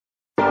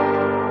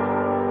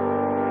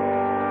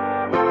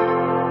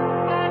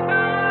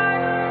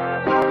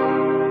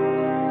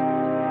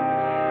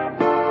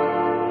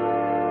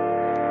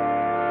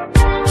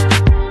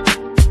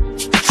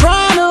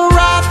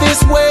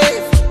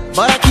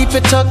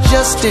keep it tucked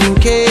just in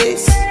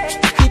case.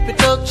 Keep it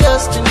tucked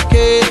just in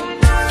case.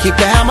 Keep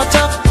the hammer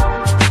tough,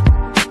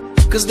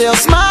 cause they'll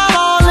smile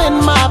all in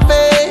my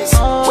face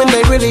when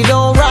they really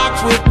don't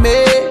rock with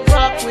me.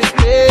 Rock with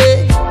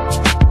me,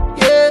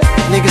 yeah.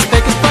 Niggas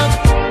fake as fuck,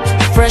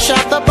 fresh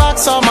out the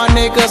box. All my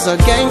niggas are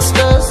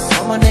gangsters.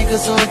 All my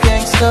niggas are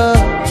gangsters.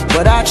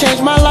 But I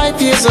changed my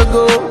life years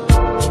ago.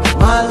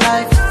 My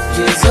life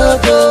years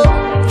ago.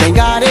 Thank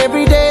God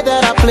every day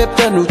that I flipped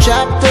a new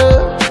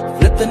chapter.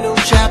 Flipped a new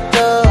chapter.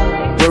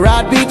 Where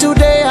I'd be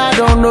today, I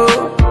don't know.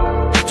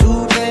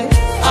 Today,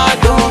 I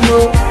don't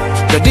know.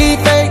 The deep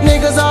fake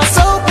niggas are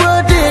so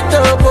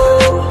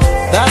predictable.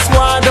 That's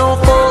why I don't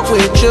fuck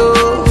with you.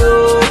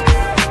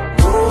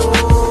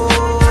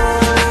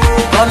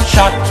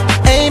 Gunshot.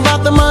 Ain't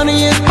about the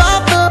money, it's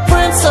about the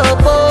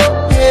principle.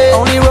 Yeah.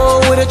 Only roll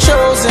with a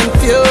chosen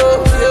few.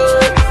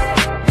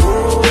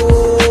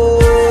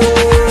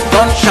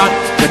 Gunshot.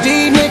 The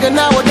D nigga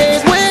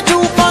nowadays way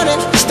too funny.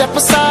 Step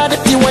aside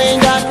if you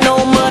ain't got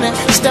no money.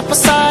 Step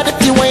aside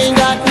if you ain't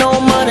got no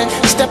money.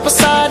 Step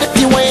aside if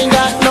you ain't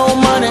got no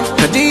money.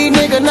 The D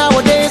nigga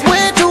nowadays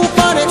way too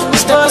funny.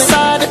 Step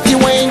aside if you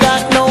ain't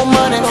got no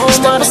money.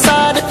 Step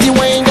aside if you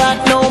ain't got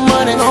no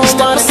money.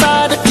 Step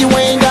aside if you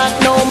ain't got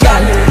no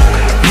money.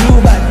 You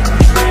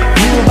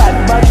bad,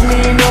 but me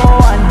no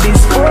want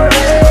this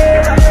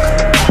forever.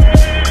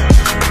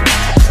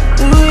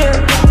 Ooh yeah,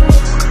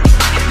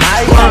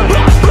 my God.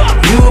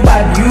 You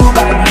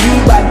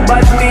bad,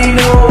 but me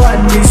no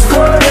want this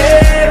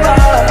forever.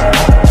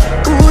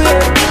 Ooh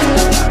yeah.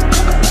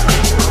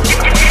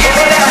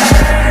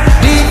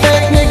 These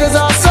fake niggas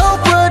are so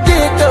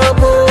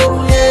predictable.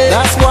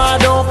 That's why I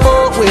don't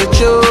fuck with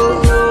you.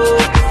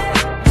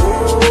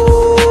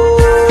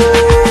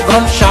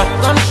 Gunshot.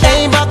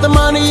 Ain't about the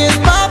money, it's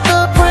about the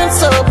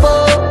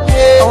principle.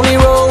 Only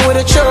roll with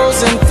a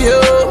chosen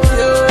few.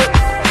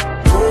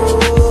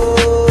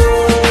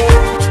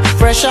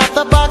 Fresh out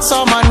the box,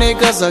 all my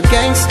niggas are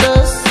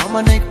gangsters. All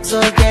my niggas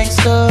are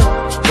gangsters.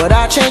 But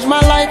I changed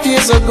my life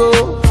years ago.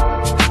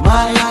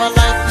 My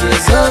life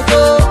years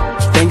ago.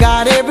 Thank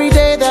God every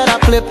day that I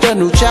flipped a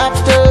new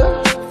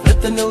chapter.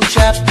 Flipped a new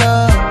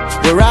chapter.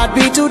 Where I'd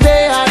be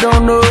today, I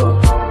don't know.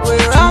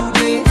 Where I'd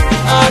be,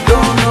 I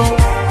don't know.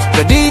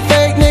 The deep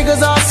fake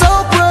niggas are so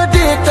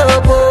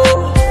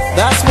predictable.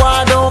 That's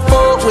why I don't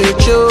fuck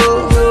with you.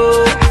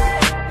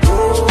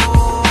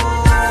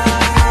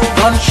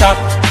 Gunshot.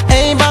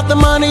 Ain't about the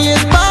money,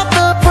 it's about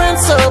the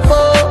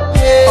principle.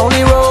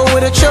 Only roll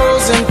with a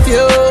chosen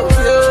few.